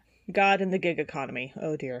 God in the gig economy.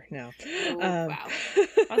 Oh dear, no. Oh, wow.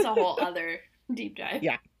 That's a whole other deep dive.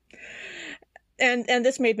 Yeah. And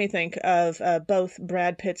this made me think of both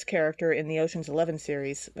Brad Pitt's character in the Ocean's 11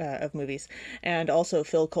 series of movies and also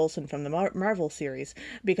Phil Coulson from the Marvel series,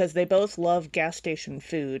 because they both love gas station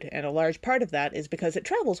food, and a large part of that is because it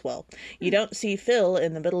travels well. You don't see Phil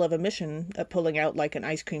in the middle of a mission pulling out like an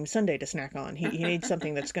ice cream sundae to snack on. He needs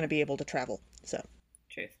something that's going to be able to travel. So,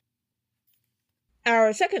 Truth.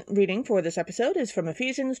 Our second reading for this episode is from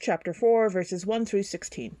Ephesians chapter 4, verses 1 through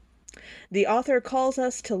 16. The author calls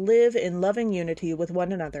us to live in loving unity with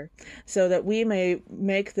one another, so that we may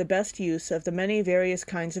make the best use of the many various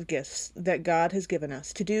kinds of gifts that God has given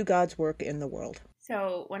us to do God's work in the world.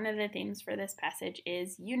 So one of the themes for this passage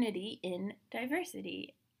is unity in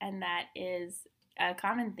diversity, and that is a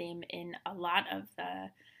common theme in a lot of the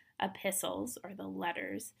epistles or the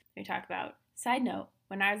letters we talk about. Side note,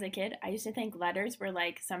 when I was a kid, I used to think letters were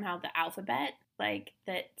like somehow the alphabet, like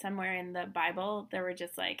that somewhere in the Bible there were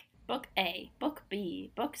just like Book A, Book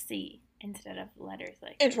B, Book C, instead of letters.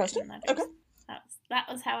 Like Interesting. letters. Okay. That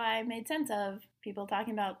was how I made sense of people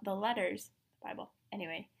talking about the letters, the Bible.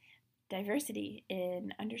 Anyway, diversity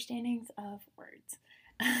in understandings of words.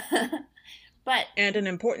 And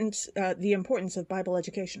the importance of Bible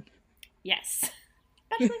education. Yes,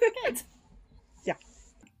 especially for kids. Yeah.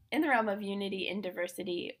 In the realm of unity in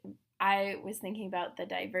diversity, I was thinking about the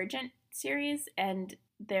Divergent series, and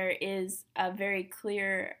there is a very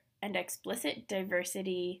clear and explicit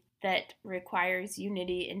diversity that requires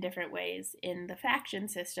unity in different ways in the faction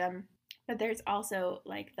system, but there's also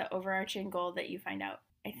like the overarching goal that you find out,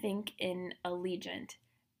 I think, in Allegiant,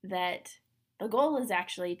 that the goal is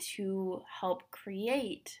actually to help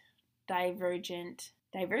create divergence,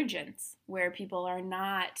 where people are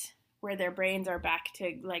not, where their brains are back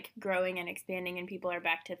to like growing and expanding and people are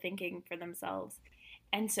back to thinking for themselves.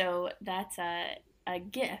 And so that's a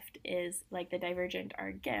gift, is like the Divergent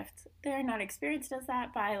are gifts. They're not experienced as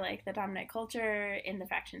that by like the dominant culture in the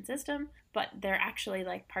faction system, but they're actually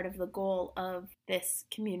like part of the goal of this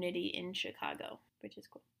community in Chicago, which is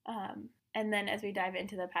cool. And then as we dive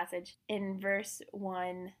into the passage, in verse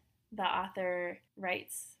 1, the author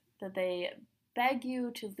writes that they beg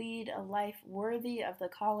you to lead a life worthy of the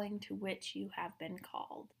calling to which you have been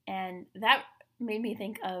called. And that made me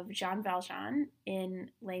think of Jean Valjean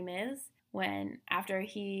in Les Mis, when after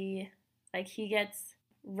he gets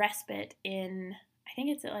respite in, I think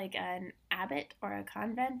it's like an abbot or a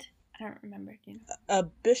convent. I don't remember. Do you know? A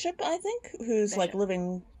bishop, I think, who's like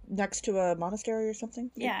living next to a monastery or something.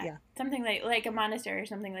 Yeah. Something like a monastery or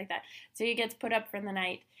something like that. So he gets put up for the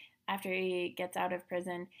night after he gets out of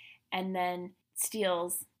prison, and then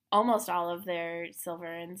steals almost all of their silver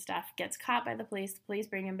and stuff, gets caught by the police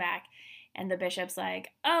bring him back, and the bishop's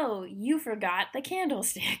like, oh, you forgot the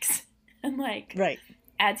candlesticks. And like right.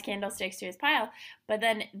 adds candlesticks to his pile. But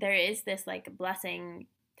then there is this like blessing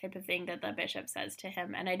type of thing that the bishop says to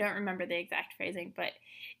him, and I don't remember the exact phrasing, but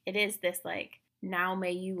it is this like, now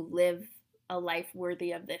may you live a life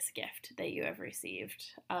worthy of this gift that you have received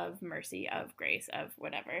of mercy, of grace, of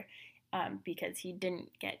whatever, because he didn't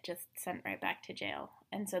get just sent right back to jail.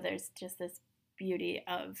 And so there's just this beauty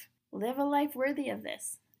of live a life worthy of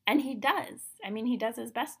this. And he does. I mean, he does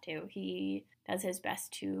his best to. He does his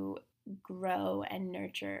best to grow and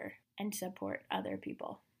nurture and support other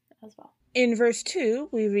people as well. In verse 2,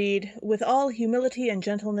 we read, with all humility and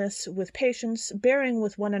gentleness, with patience, bearing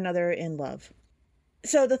with one another in love.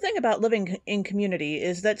 So the thing about living in community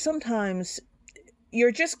is that sometimes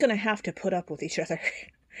you're just going to have to put up with each other.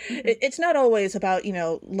 It's not always about,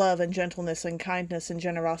 love and gentleness and kindness and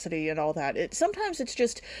generosity and all that. Sometimes it's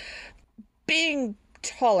just being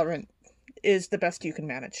tolerant is the best you can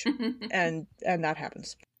manage. and that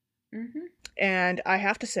happens. Mm-hmm. And I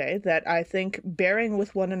have to say that I think bearing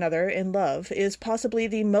with one another in love is possibly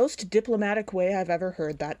the most diplomatic way I've ever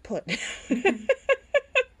heard that put.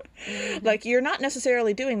 Like, you're not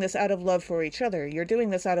necessarily doing this out of love for each other. You're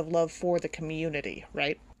doing this out of love for the community,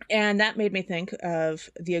 right? And that made me think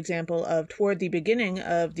of the example of toward the beginning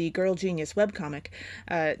of the Girl Genius webcomic.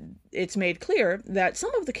 It's made clear that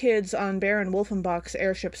some of the kids on Baron Wolfenbach's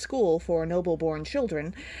airship school for noble-born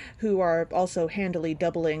children, who are also handily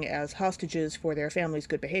doubling as hostages for their family's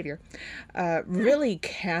good behavior, really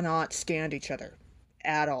cannot stand each other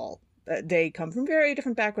at all. They come from very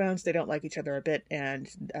different backgrounds, they don't like each other a bit, and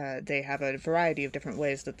they have a variety of different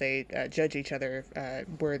ways that they judge each other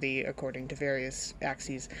worthy according to various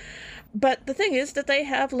axes. But the thing is that they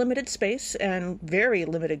have limited space and very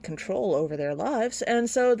limited control over their lives, and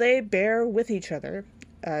so they bear with each other,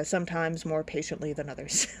 sometimes more patiently than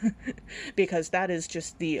others, because that is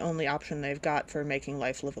just the only option they've got for making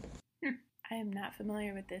life livable. I am not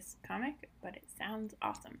familiar with this comic, but it sounds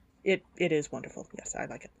awesome. It is wonderful. Yes, I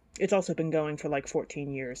like it. It's also been going for like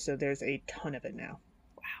 14 years, so there's a ton of it now.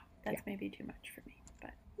 Wow, that's maybe too much for me,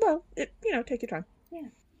 but well, take your time. Yeah.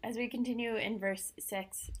 As we continue in verse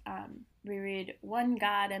 6, we read, "One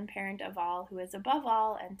God and parent of all, who is above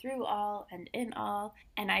all and through all and in all."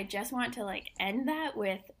 And I just want to end that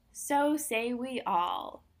with, "So say we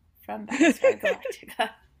all," from Battlestar Galactica.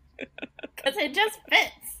 Because it just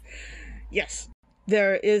fits. Yes.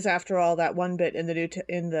 There is, after all, that one bit in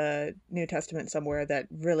the New Testament somewhere that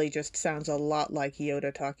really just sounds a lot like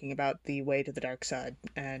Yoda talking about the way to the dark side,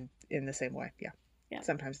 and in the same way. Yeah.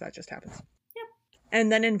 Sometimes that just happens. And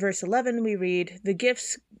then in verse 11 we read, "The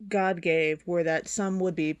gifts God gave were that some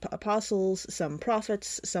would be apostles, some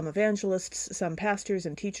prophets, some evangelists, some pastors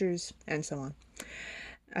and teachers," and so on.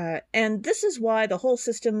 And this is why the whole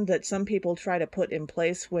system that some people try to put in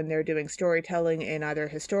place when they're doing storytelling in either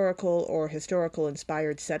historical or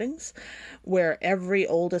historical-inspired settings, where every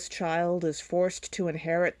oldest child is forced to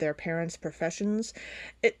inherit their parents' professions,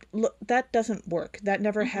 that doesn't work. That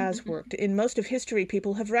never has worked. In most of history,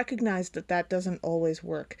 people have recognized that doesn't always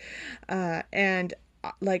work.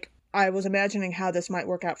 I was imagining how this might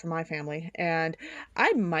work out for my family, and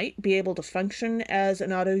I might be able to function as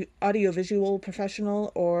an audiovisual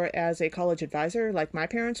professional or as a college advisor like my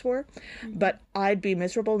parents were, but I'd be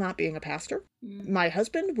miserable not being a pastor. My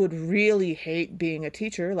husband would really hate being a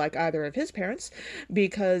teacher like either of his parents,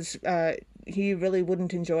 because he really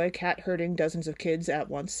wouldn't enjoy cat herding dozens of kids at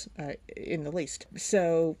once, in the least.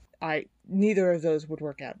 So neither of those would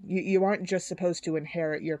work out. You aren't just supposed to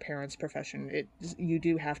inherit your parents' profession. You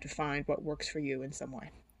do have to find what works for you in some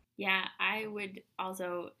way. Yeah, I would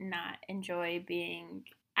also not enjoy being...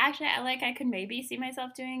 Actually, I could maybe see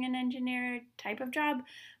myself doing an engineer type of job,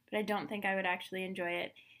 but I don't think I would actually enjoy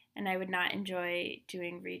it, and I would not enjoy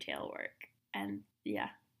doing retail work. And yeah,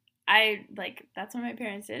 that's what my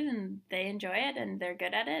parents did, and they enjoy it, and they're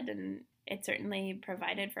good at it, and it certainly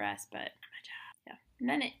provided for us, but... And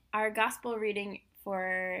then our gospel reading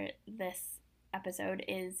for this episode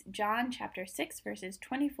is John chapter 6, verses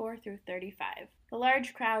 24 through 35. "The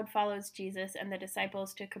large crowd follows Jesus and the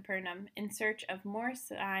disciples to Capernaum in search of more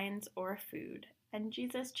signs or food. And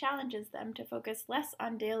Jesus challenges them to focus less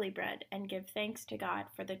on daily bread and give thanks to God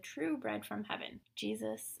for the true bread from heaven,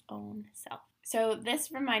 Jesus' own self." So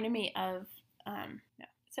this reminded me of,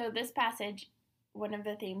 So this passage, one of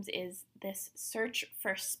the themes is this search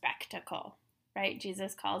for spectacle. Right?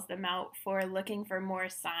 Jesus calls them out for looking for more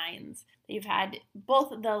signs. You've had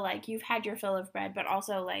both you've had your fill of bread, but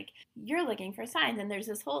also you're looking for signs. And there's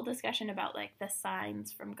this whole discussion about the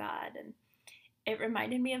signs from God. And it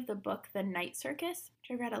reminded me of the book, The Night Circus,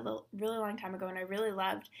 which I read really long time ago and I really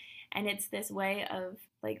loved. And it's this way of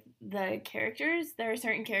the characters. There are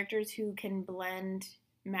certain characters who can blend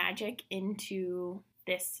magic into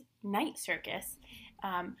this night circus.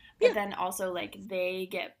 But then also they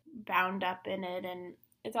get bound up in it, and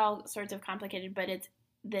it's all sorts of complicated, but it's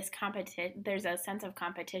this there's a sense of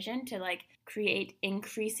competition to create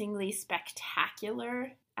increasingly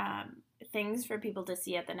spectacular things for people to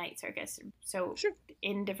see at the night circus. So sure.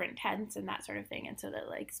 In different tents and that sort of thing. And so that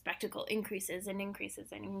spectacle increases and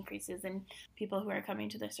increases and increases, and people who are coming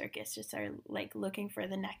to the circus just are looking for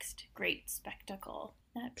the next great spectacle.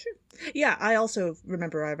 Sure. Yeah, I also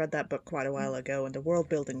remember I read that book quite a while ago, and the world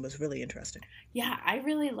building was really interesting. Yeah, I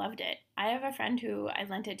really loved it. I have a friend who I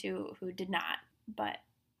lent it to who did not, but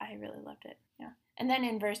I really loved it. Yeah. And then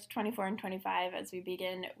in verse 24 and 25, as we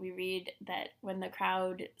begin, we read that when the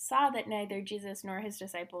crowd saw that neither Jesus nor his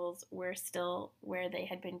disciples were still where they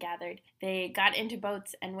had been gathered, they got into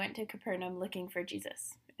boats and went to Capernaum looking for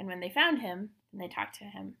Jesus. And when they found him, they talked to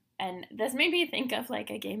him. And this made me think of a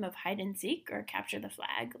game of hide and seek or capture the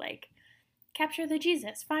flag, capture the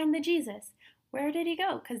Jesus, find the Jesus. Where did he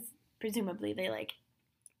go? Because presumably they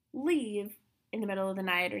leave in the middle of the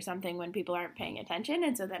night or something when people aren't paying attention.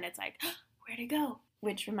 And so then it's where'd he go?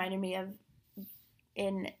 Which reminded me of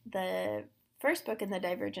in the first book in the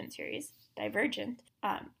Divergent series, Divergent,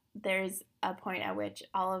 there's a point at which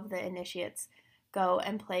all of the initiates go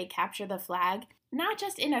and play capture the flag, not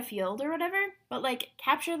just in a field or whatever, but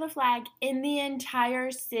capture the flag in the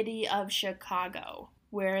entire city of Chicago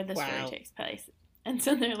where the story takes place. And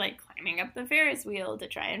so they're climbing up the Ferris wheel to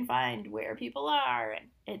try and find where people are. And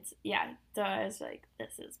it's, so I was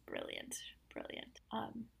this is brilliant.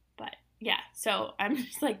 But yeah, so I'm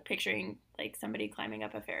just picturing somebody climbing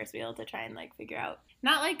up a Ferris wheel to try and figure out,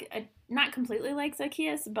 not completely like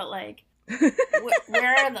Zacchaeus, but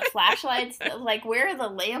Where are the flashlights? Like, where are the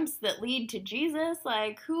lamps that lead to Jesus?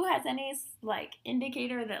 Like, who has any, like,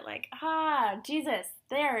 indicator that, like, Jesus,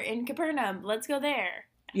 there in Capernaum, let's go there.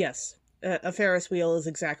 Yes. A Ferris wheel is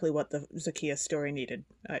exactly what the Zacchaeus story needed.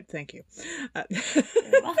 Thank you.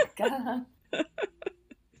 You're welcome.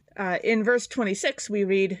 In verse 26, we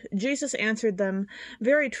read, Jesus answered them,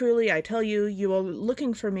 "Very truly, I tell you, you are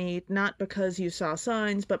looking for me, not because you saw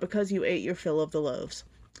signs, but because you ate your fill of the loaves."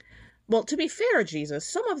 Well, to be fair, Jesus,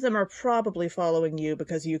 some of them are probably following you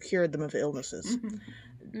because you cured them of illnesses.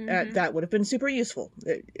 That would have been super useful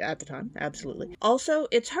at the time, absolutely. Also,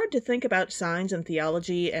 it's hard to think about signs and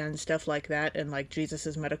theology and stuff like that and like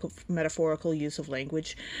Jesus's metaphorical use of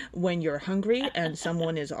language when you're hungry and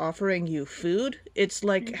someone is offering you food. It's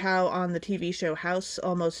like how on the TV show House,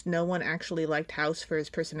 almost no one actually liked House for his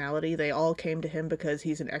personality. They all came to him because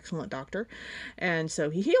he's an excellent doctor. And so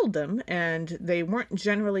he healed them, and they weren't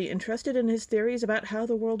generally interested in his theories about how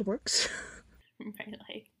the world works. Right,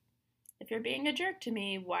 like, if you're being a jerk to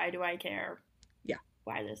me, why do I care? Yeah.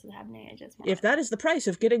 Why this is happening? I just want. If that is the price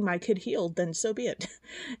of getting my kid healed, then so be it.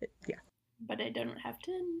 Yeah. But I don't have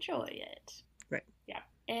to enjoy it. Right. Yeah.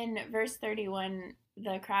 In verse 31,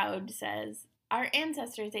 the crowd says, "Our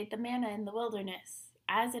ancestors ate the manna in the wilderness,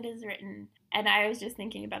 as it is written." And I was just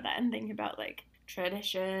thinking about that and thinking about, like,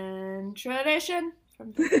 tradition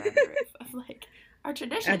from the roof of, like, our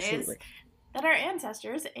tradition Absolutely. is that our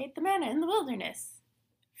ancestors ate the manna in the wilderness.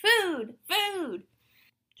 Food!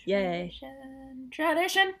 Yay.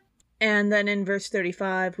 Tradition! And then in verse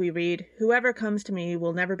 35, we read, "Whoever comes to me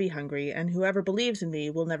will never be hungry, and whoever believes in me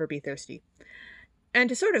will never be thirsty." And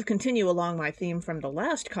to sort of continue along my theme from the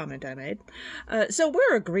last comment I made, so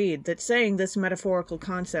we're agreed that saying this metaphorical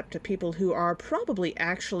concept to people who are probably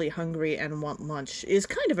actually hungry and want lunch is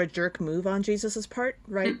kind of a jerk move on Jesus's part,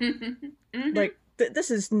 right? Like, this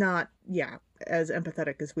is not, as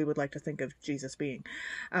empathetic as we would like to think of Jesus being.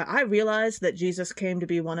 I realize that Jesus came to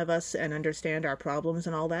be one of us and understand our problems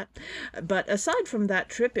and all that, but aside from that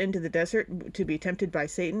trip into the desert to be tempted by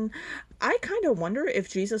Satan, I kind of wonder if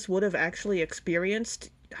Jesus would have actually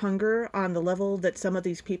experienced hunger on the level that some of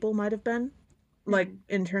these people might have been, like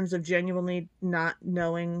in terms of genuinely not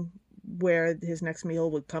knowing where his next meal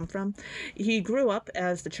would come from. He grew up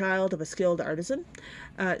as the child of a skilled artisan.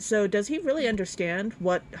 So does he really understand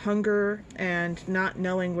what hunger and not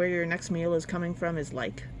knowing where your next meal is coming from is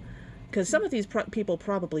like? Because some of these people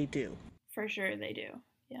probably do. For sure they do.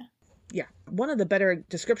 Yeah. Yeah. One of the better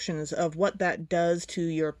descriptions of what that does to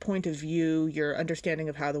your point of view, your understanding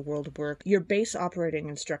of how the world works, your base operating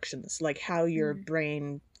instructions, like how your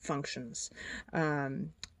brain functions.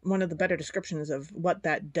 One of the better descriptions of what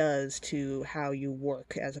that does to how you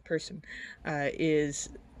work as a person is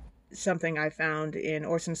something I found in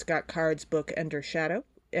Orson Scott Card's book Ender's Shadow.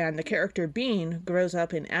 And the character Bean grows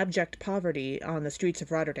up in abject poverty on the streets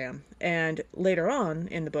of Rotterdam. And later on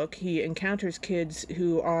in the book, he encounters kids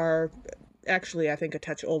who are actually, I think, a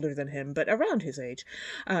touch older than him, but around his age,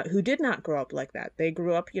 who did not grow up like that. They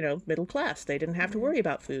grew up, middle class. They didn't have to worry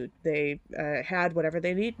about food. They had whatever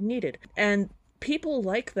they needed. And people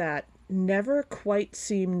like that never quite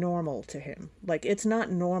seem normal to him. Like, it's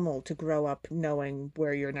not normal to grow up knowing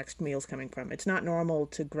where your next meal's coming from. It's not normal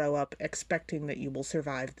to grow up expecting that you will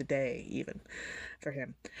survive the day, even, for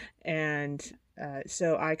him. And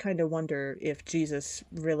so I kind of wonder if Jesus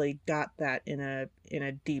really got that in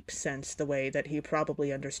a deep sense, the way that he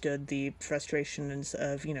probably understood the frustrations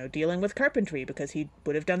of, dealing with carpentry, because he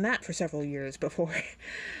would have done that for several years before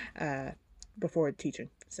teaching.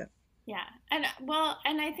 So. Yeah. And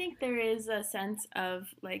I think there is a sense of,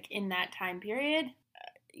 like, in that time period,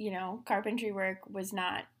 carpentry work was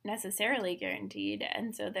not necessarily guaranteed.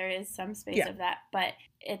 And so there is some space of that. But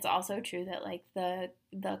it's also true that, like, the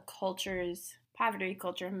cultures, poverty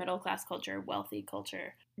culture, middle class culture, wealthy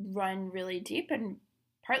culture, run really deep. And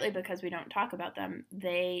partly because we don't talk about them,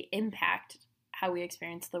 they impact how we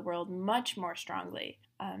experience the world much more strongly.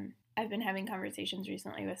 I've been having conversations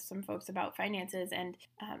recently with some folks about finances,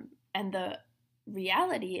 and the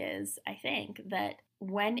reality is, I think, that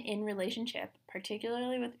when in relationship,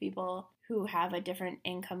 particularly with people who have a different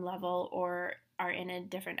income level or are in a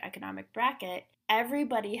different economic bracket,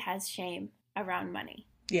 everybody has shame around money.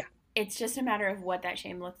 Yeah. It's just a matter of what that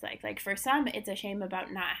shame looks like. Like, for some, it's a shame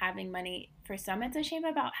about not having money. For some, it's a shame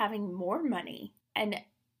about having more money.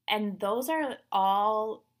 And those are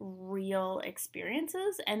all real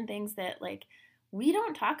experiences and things that, like, we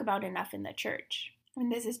don't talk about enough in the church.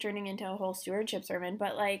 And this is turning into a whole stewardship sermon,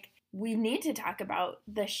 but, like, we need to talk about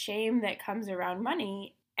the shame that comes around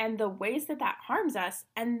money and the ways that harms us.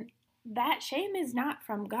 And that shame is not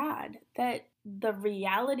from God, that the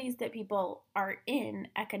realities that people are in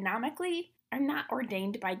economically are not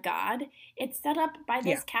ordained by God. It's set up by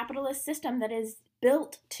this capitalist system that is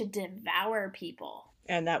built to devour people.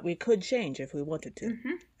 And that we could change if we wanted to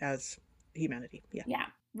as humanity. Yeah. Yeah,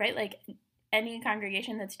 right? Like any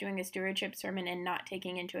congregation that's doing a stewardship sermon and not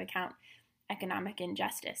taking into account economic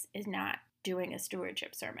injustice is not doing a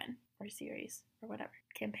stewardship sermon or series or whatever.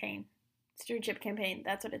 Campaign. Stewardship campaign.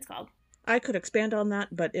 That's what it's called. I could expand on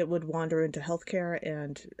that, but it would wander into healthcare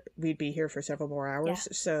and we'd be here for several more hours. Yeah.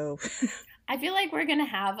 So I feel like we're going to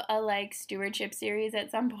have a stewardship series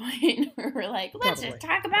at some point where we're like, let's just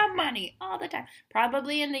talk about money all the time.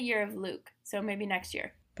 Probably in the year of Luke. So maybe next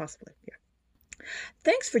year. Possibly, yeah.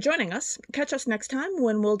 Thanks for joining us. Catch us next time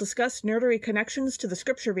when we'll discuss nerdery connections to the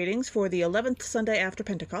scripture readings for the 11th Sunday after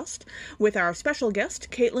Pentecost with our special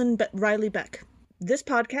guest, Caitlin Riley Beck. This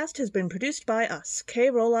podcast has been produced by us, Kay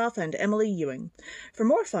Roloff and Emily Ewing. For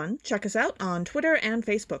more fun, check us out on Twitter and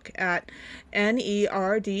Facebook at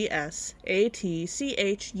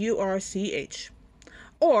NERDSATCHURCH.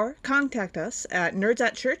 Or contact us at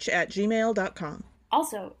nerdsatchurch@gmail.com.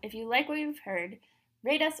 Also, if you like what you've heard,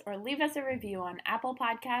 rate us or leave us a review on Apple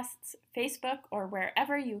Podcasts, Facebook, or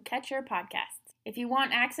wherever you catch your podcasts. If you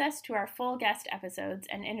want access to our full guest episodes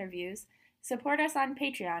and interviews, support us on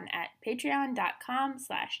Patreon at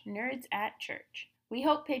patreon.com/nerdsatchurch. We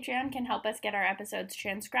hope Patreon can help us get our episodes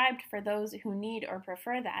transcribed for those who need or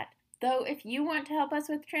prefer that. Though if you want to help us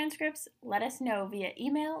with transcripts, let us know via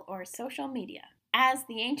email or social media. As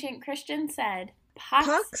the ancient Christians said,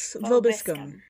 Pax Vobiscum.